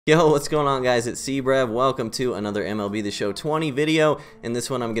Yo, what's going on, guys? It's Brev. Welcome to another MLB The Show 20 video. In this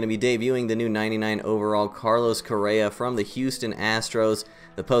one, I'm going to be debuting the new 99 overall Carlos Correa from the Houston Astros,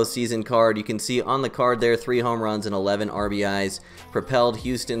 the postseason card. You can see on the card there 3 home runs and 11 RBIs, propelled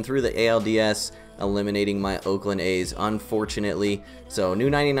Houston through the ALDS, eliminating my Oakland A's, unfortunately. So, new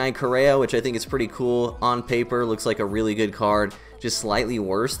 99 Correa, which I think is pretty cool. On paper, looks like a really good card. Just slightly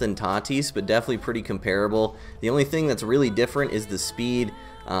worse than Tatis, but definitely pretty comparable. The only thing that's really different is the speed.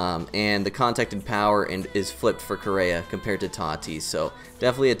 And the contact and power is flipped for Correa compared to Tatis. So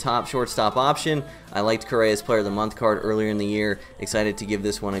definitely a top shortstop option. I liked Correa's Player of the Month card earlier in the year. Excited to give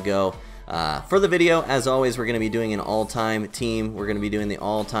this one a go. For the video, as always, we're going to be doing an all-time team. We're going to be doing the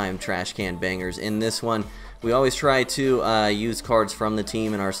all-time trash can bangers in this one. We always try to use cards from the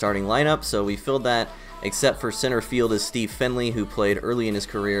team in our starting lineup, so we filled that, except for center field is Steve Finley, who played early in his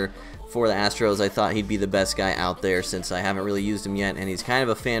career for the Astros. I thought he'd be the best guy out there since I haven't really used him yet, and he's kind of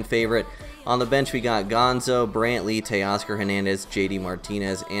a fan favorite. On the bench, we got Gonzo, Brantley, Teoscar Hernandez, JD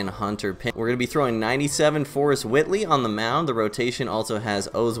Martinez, and Hunter Pence. We're going to be throwing 97 Forrest Whitley on the mound. The rotation also has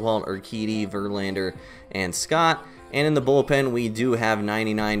Oswald, Urquidy, Verlander, and Scott. And in the bullpen, we do have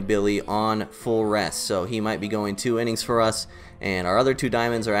 99 Billy on full rest, so he might be going 2 innings for us. And our other 2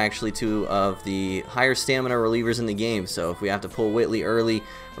 diamonds are actually 2 of the higher stamina relievers in the game. So if we have to pull Whitley early,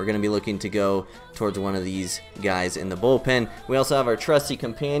 we're going to be looking to go towards one of these guys in the bullpen. We also have our trusty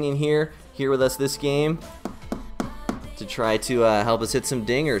companion here with us this game to try to help us hit some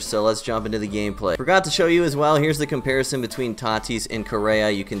dingers. So let's jump into the gameplay. Forgot to show you as well, here's the comparison between Tatis and Correa.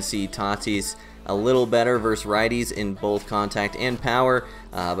 You can see Tatis a little better versus righties in both contact and power,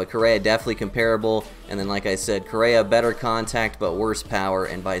 but Correa definitely comparable. And then, like I said, Correa better contact but worse power,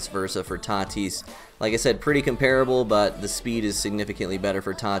 and vice versa for Tatis. Like I said, pretty comparable, but the speed is significantly better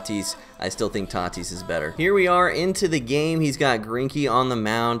for Tatis. I still think Tatis is better. Here we are into the game. He's got Greinke on the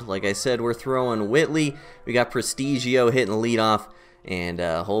mound. Like I said, we're throwing Whitley. We got Prestigio hitting leadoff, and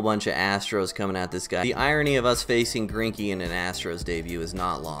a whole bunch of Astros coming at this guy. The irony of us facing Greinke in an Astros debut is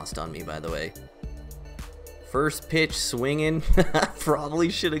not lost on me, by the way. First pitch swinging. Probably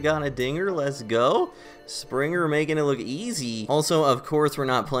should have gotten a dinger. Let's go. Springer making it look easy. Also, of course, we're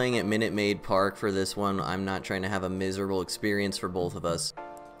not playing at Minute Maid Park for this one. I'm not trying to have a miserable experience for both of us.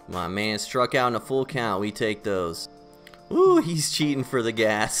 My man struck out in a full count. We take those. Ooh, he's cheating for the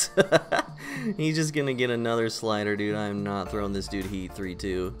gas. He's just going to get another slider, dude. I'm not throwing this dude heat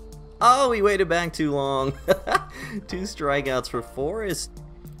 3-2. Oh, he waited back too long. 2 strikeouts for Forrest.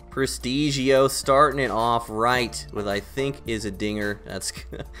 Prestigio starting it off right with, I think, is a dinger.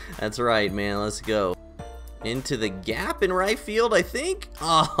 That's right, man. Let's go. Into the gap in right field, I think.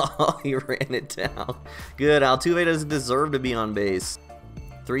 Oh, he ran it down. Good. Altuve doesn't deserve to be on base.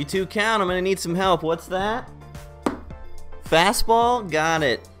 3-2 count. I'm going to need some help. What's that? Fastball? Got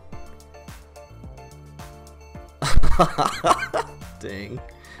it. Dang.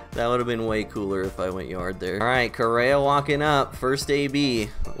 That would have been way cooler if I went yard there. Alright, Correa walking up. First AB.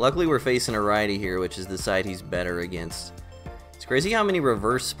 Luckily, we're facing a righty here, which is the side he's better against. It's crazy how many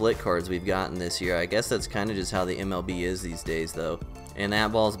reverse split cards we've gotten this year. I guess that's kind of just how the MLB is these days, though. And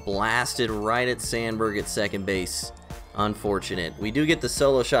that ball's blasted right at Sandberg at second base. Unfortunate. We do get the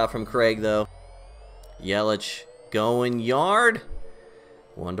solo shot from Craig, though. Yelich going yard.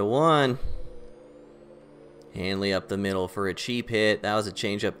 1-1. Hanley up the middle for a cheap hit. That was a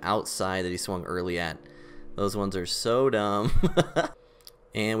changeup outside that he swung early at. Those ones are so dumb.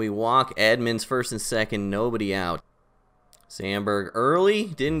 And we walk Edmonds first and second. Nobody out. Sandberg early.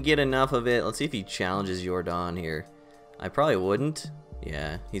 Didn't get enough of it. Let's see if he challenges Jordan here. I probably wouldn't.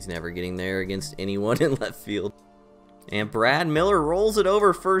 Yeah, he's never getting there against anyone in left field. And Brad Miller rolls it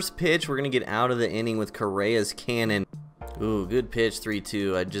over first pitch. We're going to get out of the inning with Correa's cannon. Ooh, good pitch,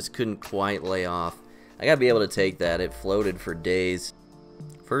 3-2. I just couldn't quite lay off. I gotta be able to take that. It floated for days.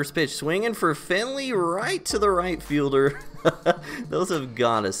 First pitch swinging for Finley right to the right fielder. Those have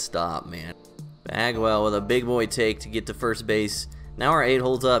gotta stop, man. Bagwell with a big boy take to get to first base. Now our 8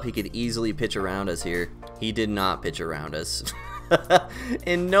 holds up. He could easily pitch around us here. He did not pitch around us.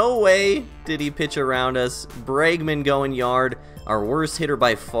 In no way did he pitch around us. Bregman going yard. Our worst hitter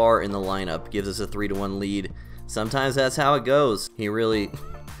by far in the lineup gives us a 3-1 lead. Sometimes that's how it goes. He really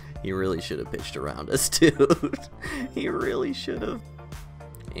should have pitched around us, dude. He really should have.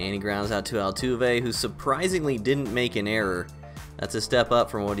 And he grounds out to Altuve, who surprisingly didn't make an error. That's a step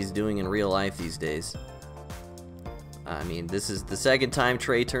up from what he's doing in real life these days. I mean, this is the second time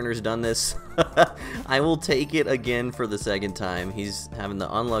Trey Turner's done this. I will take it again for the second time. He's having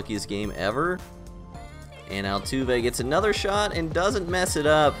the unluckiest game ever. And Altuve gets another shot and doesn't mess it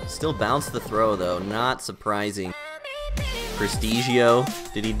up. Still bounced the throw, though. Not surprising.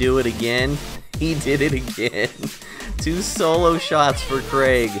 Prestigio, did he do it again? He did it again. 2 solo shots for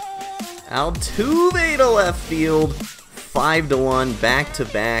Craig. Altuve to left field. 5-1,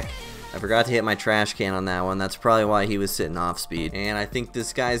 back-to-back. I forgot to hit my trash can on that one. That's probably why he was sitting off speed. And I think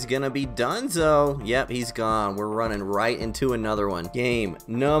this guy's gonna be donezo. Yep, he's gone. We're running right into another one. Game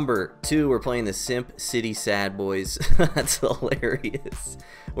number 2. We're playing the Simp City Sad Boys. That's hilarious.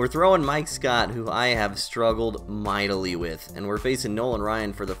 We're throwing Mike Scott, who I have struggled mightily with. And we're facing Nolan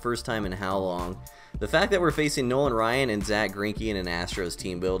Ryan for the first time in how long? The fact that we're facing Nolan Ryan and Zach Greinke in an Astros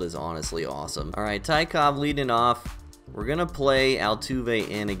team build is honestly awesome. Alright, Ty Cobb leading off. We're going to play Altuve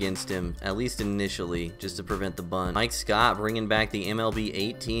in against him, at least initially, just to prevent the bunt. Mike Scott bringing back the MLB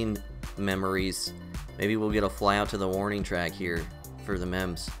 18 memories. Maybe we'll get a fly out to the warning track here for the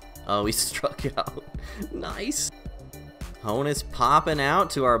mems. Oh, he struck out. Nice. Honus popping out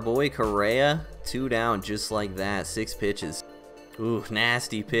to our boy Correa. 2 down just like that. 6 pitches. Ooh,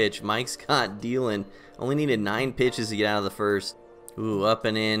 nasty pitch. Mike Scott dealing. Only needed 9 pitches to get out of the first. Ooh, up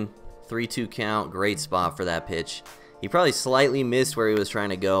and in. 3-2 count. Great spot for that pitch. He probably slightly missed where he was trying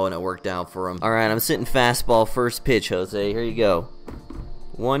to go, and it worked out for him. All right, I'm sitting fastball, first pitch, Jose. Here you go.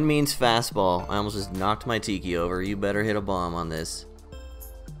 1 means fastball. I almost just knocked my tiki over. You better hit a bomb on this.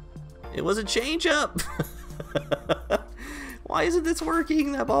 It was a changeup. Why isn't this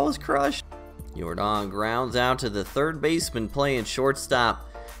working? That ball was crushed. Jordan grounds out to the third baseman playing shortstop.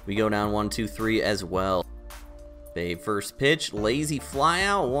 We go down 1-2-3 as well. Babe, first pitch, lazy fly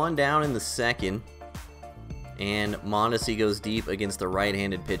out, 1 down in the second. And Mondesi goes deep against the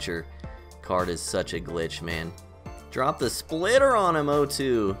right-handed pitcher. Card is such a glitch, man. Drop the splitter on him,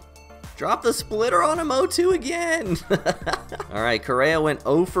 0-2. Drop the splitter on him, 0-2 again. Alright, Correa went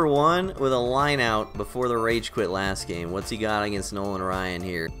 0 for 1 with a line out before the rage quit last game. What's he got against Nolan Ryan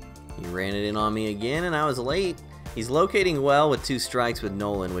here? He ran it in on me again, and I was late. He's locating well with 2 strikes with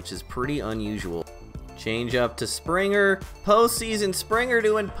Nolan, which is pretty unusual. Change up to Springer. Postseason Springer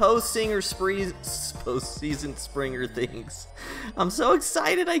doing postseason Springer things. I'm so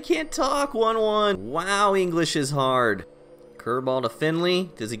excited I can't talk. 1-1. Wow, English is hard. Curveball to Finley.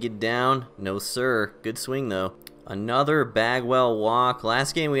 Does he get down? No, sir. Good swing, though. Another Bagwell walk.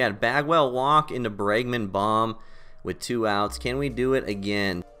 Last game we had Bagwell walk into Bregman bomb with 2 outs. Can we do it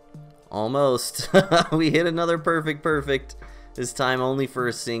again? Almost. We hit another perfect. This time only for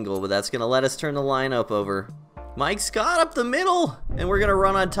a single, but that's going to let us turn the lineup over. Mike Scott up the middle, and we're going to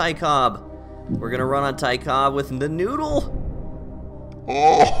run on Ty Cobb. We're going to run on Ty Cobb with the noodle.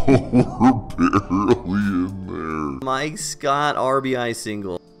 Oh, we're barely in there. Mike Scott RBI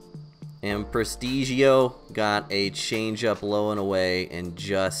single. And Prestigio got a changeup low and away and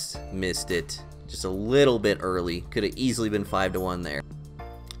just missed it. Just a little bit early. Could have easily been 5-1 there.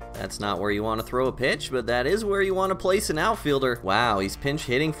 That's not where you want to throw a pitch, but that is where you want to place an outfielder. Wow, he's pinch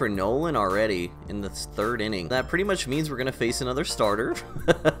hitting for Nolan already in the 3rd inning. That pretty much means we're going to face another starter.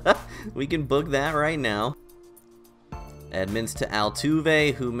 We can book that right now. Edmonds to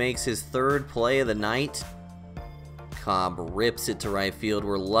Altuve, who makes his 3rd play of the night. Cobb rips it to right field.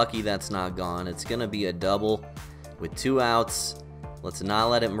 We're lucky that's not gone. It's going to be a double with 2 outs. Let's not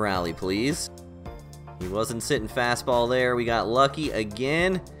let him rally, please. He wasn't sitting fastball there. We got lucky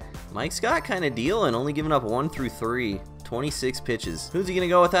again. Mike Scott kind of dealing, only giving up 1 through 3. 26 pitches. Who's he going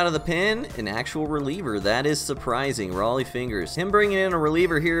to go with out of the pen? An actual reliever. That is surprising. Raleigh fingers. Him bringing in a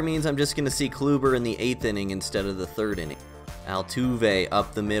reliever here means I'm just going to see Kluber in the 8th inning instead of the 3rd inning. Altuve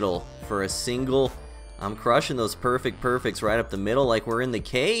up the middle for a single. I'm crushing those perfects right up the middle like we're in the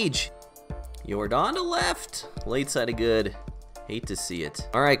cage. Jordan to left. Late side of good. Hate to see it.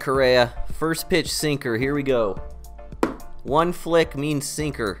 All right, Correa. First pitch sinker. Here we go. 1 flick means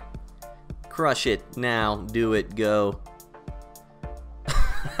sinker. Crush it now. Do it. Go.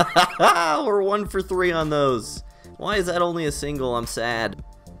 We're 1 for 3 on those. Why is that only a single? I'm sad.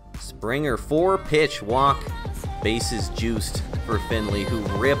 Springer 4 pitch walk. Bases juiced for Finley, who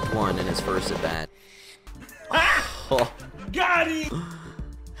ripped one in his first at bat. Oh. Got him!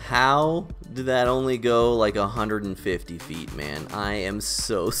 How did that only go like 150 feet, man? I am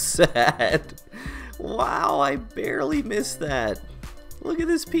so sad. Wow, I barely missed that. Look at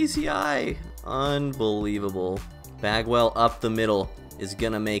this PCI. Unbelievable. Bagwell up the middle is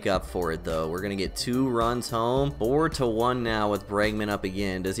going to make up for it, though. We're going to get 2 runs home. 4-1 now with Bregman up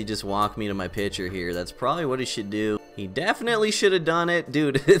again. Does he just walk me to my pitcher here? That's probably what he should do. He definitely should have done it.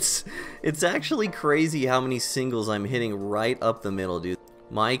 Dude, it's actually crazy how many singles I'm hitting right up the middle, dude.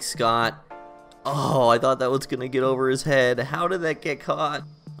 Mike Scott. Oh, I thought that was going to get over his head. How did that get caught?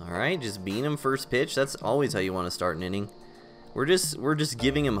 All right, just beat him first pitch. That's always how you want to start an inning. We're just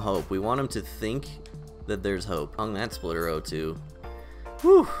giving him hope. We want him to think that there's hope. Hung that splitter 0-2.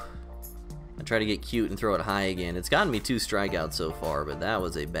 Whew. I try to get cute and throw it high again. It's gotten me 2 strikeouts so far, but that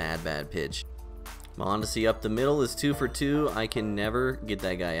was a bad pitch. Mondesi up the middle is 2 for 2. I can never get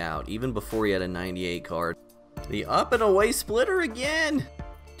that guy out, even before he had a 98 card. The up and away splitter again.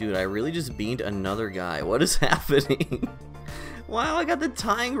 Dude, I really just beamed another guy. What is happening? Wow, I got the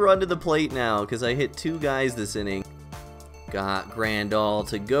tying run to the plate now because I hit 2 guys this inning. Got Grandal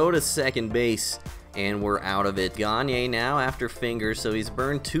to go to second base, and we're out of it. Gagne now after Fingers, so he's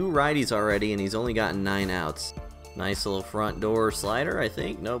burned 2 righties already, and he's only gotten 9 outs. Nice little front door slider, I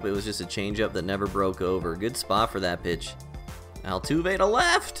think. Nope, it was just a changeup that never broke over. Good spot for that pitch. Altuve to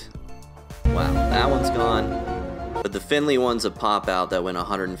left. Wow, that one's gone. But the Finley one's a pop out that went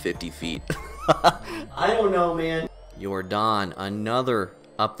 150 feet. I don't know, man. Jordan, another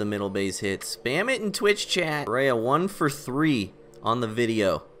up the middle base hit. Spam it in Twitch chat. Correa 1 for 3 on the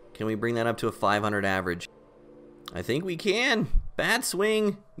video. Can we bring that up to a 500 average? I think we can. Bad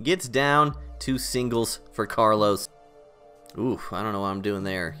swing. Gets down. 2 singles for Carlos. Ooh, I don't know what I'm doing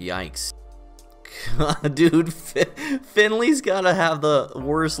there. Yikes. Dude, Finley's gotta have the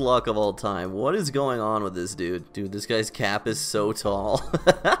worst luck of all time. What is going on with this dude? Dude, this guy's cap is so tall.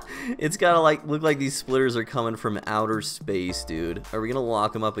 It's gotta like look like these splitters are coming from outer space, dude. Are we gonna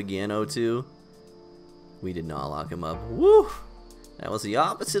lock him up again, 0-2? We did not lock him up. Woo! That was the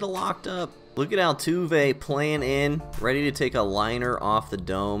opposite of locked up. Look at Altuve playing in, ready to take a liner off the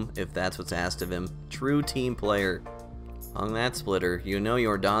dome if that's what's asked of him. True team player. Hung that splitter. You know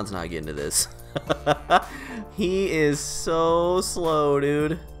Jordan's not getting to this. He is so slow,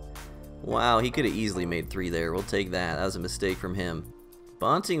 dude. Wow, he could have easily made 3 there. We'll take that. That was a mistake from him.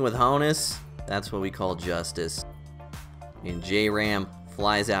 Bunting with Honus. That's what we call justice. And J-Ram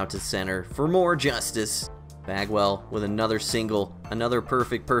flies out to center for more justice. Bagwell with another single. Another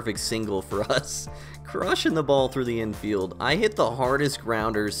perfect single for us. Crushing the ball through the infield. I hit the hardest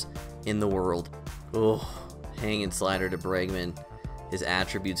grounders in the world. Oh, hanging slider to Bregman. His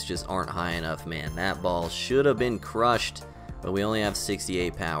attributes just aren't high enough, man. That ball should have been crushed, but we only have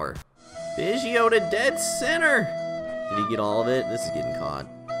 68 power. Biggio to dead center. Did he get all of it? This is getting caught.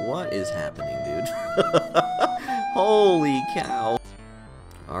 What is happening, dude? Holy cow.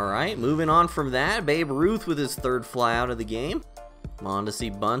 All right, moving on from that. Babe Ruth with his 3rd fly out of the game.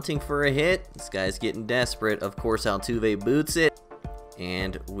 Mondesi bunting for a hit. This guy's getting desperate. Of course, Altuve boots it.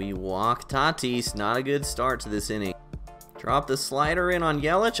 And we walk Tatis. Not a good start to this inning. Drop the slider in on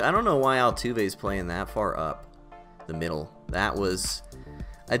Yelich. I don't know why Altuve's playing that far up the middle. That was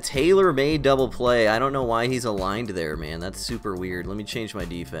a tailor-made double play. I don't know why he's aligned there, man. That's super weird. Let me change my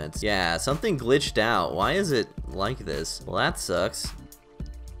defense. Yeah, something glitched out. Why is it like this? Well, that sucks.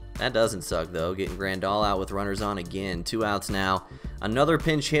 That doesn't suck, though. Getting Grandal out with runners on again. 2 outs now. Another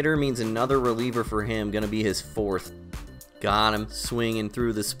pinch hitter means another reliever for him. Gonna be his 4th. Got him swinging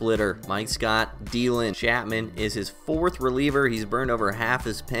through the splitter. Mike Scott dealing. Chapman is his 4th reliever. He's burned over half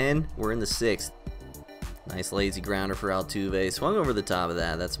his pen. We're in the 6th. Nice lazy grounder for Altuve. Swung over the top of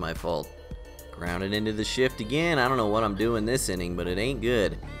that. That's my fault. Grounded into the shift again. I don't know what I'm doing this inning, but it ain't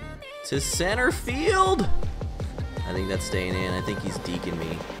good. To center field. I think that's staying in. I think he's deking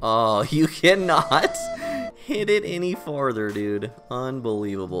me. Oh, you cannot hit it any farther, dude.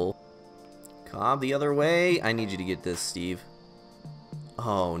 Unbelievable. Cobb the other way. I need you to get this, Steve.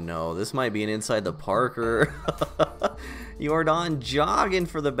 Oh no, this might be an inside the Parker. Jordan jogging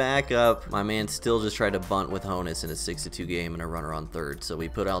for the backup. My man still just tried to bunt with Honus in a 6-2 game and a runner on 3rd, so we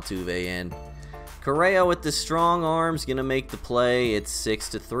put Altuve in. Correa with the strong arms, gonna make the play. It's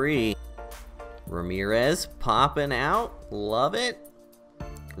 6-3. Ramirez popping out. Love it.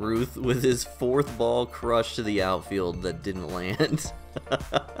 Ruth with his 4th ball crushed to the outfield that didn't land.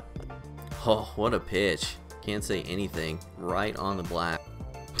 Oh, what a pitch. Can't say anything. Right on the black.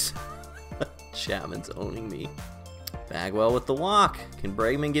 Chapman's owning me. Bagwell with the walk. Can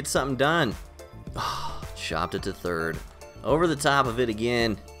Bregman get something done? Oh, chopped it to 3rd. Over the top of it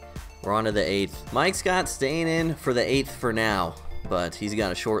again. We're on to the 8th. Mike Scott staying in for the 8th for now, but he's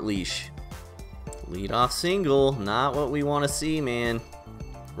got a short leash. Leadoff single. Not what we want to see, man.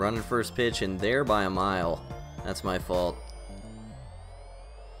 Running first pitch and there by a mile. That's my fault.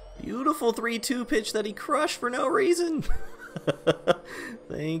 Beautiful 3-2 pitch that he crushed for no reason.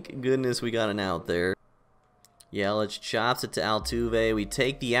 Thank goodness we got an out there. Yelich chops it to Altuve. We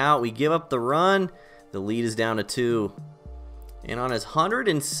take the out. We give up the run. The lead is down to 2. And on his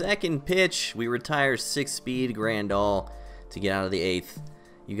 102nd pitch, we retire 6-speed Grandal to get out of the 8th.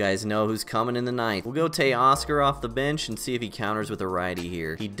 You guys know who's coming in the 9th. We'll go Teoscar off the bench and see if he counters with a righty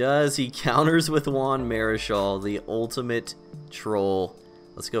here. He does. He counters with Juan Marichal, the ultimate troll.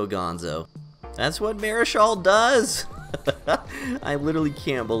 Let's go Gonzo. That's what Marichal does. I literally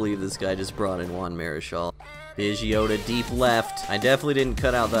can't believe this guy just brought in Juan Marichal. Biggio to deep left. I definitely didn't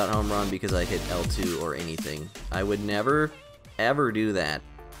cut out that home run because I hit L2 or anything. I would never, ever do that.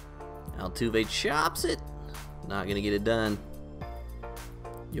 Altuve chops it. Not going to get it done.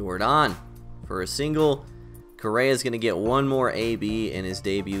 Jordan for a single. Correa's going to get one more AB in his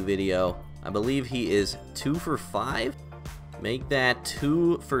debut video. I believe he is 2 for 5. Make that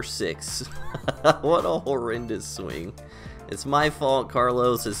 2 for 6. What a horrendous swing. It's my fault,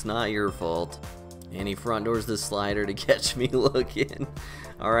 Carlos. It's not your fault. And he front doors the slider to catch me looking.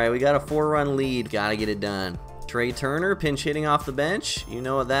 Alright, we got a 4-run lead. Gotta get it done. Trey Turner pinch hitting off the bench. You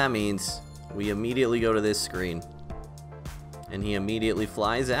know what that means. We immediately go to this screen. And he immediately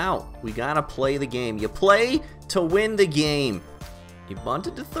flies out. We gotta play the game. You play to win the game. He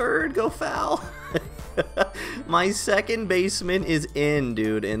bunted to third. Go foul. My second baseman is in,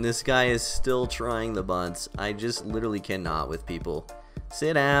 dude. And this guy is still trying the bunts. I just literally cannot with people.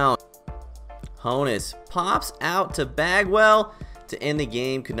 Sit down. Honus pops out to Bagwell to end the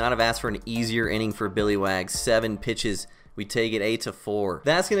game. Could not have asked for an easier inning for Billy Wags. 7 pitches. We take it 8-4.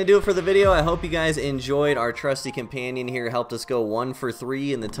 That's going to do it for the video. I hope you guys enjoyed. Our trusty companion here helped us go 1 for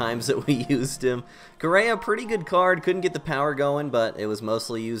 3 in the times that we used him. Correa, pretty good card. Couldn't get the power going, but it was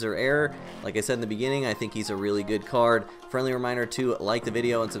mostly user error. Like I said in the beginning, I think he's a really good card. Friendly reminder to like the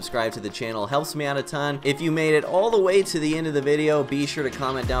video and subscribe to the channel. Helps me out a ton. If you made it all the way to the end of the video, be sure to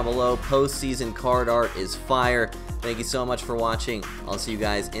comment down below. Postseason card art is fire. Thank you so much for watching. I'll see you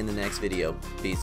guys in the next video. Peace.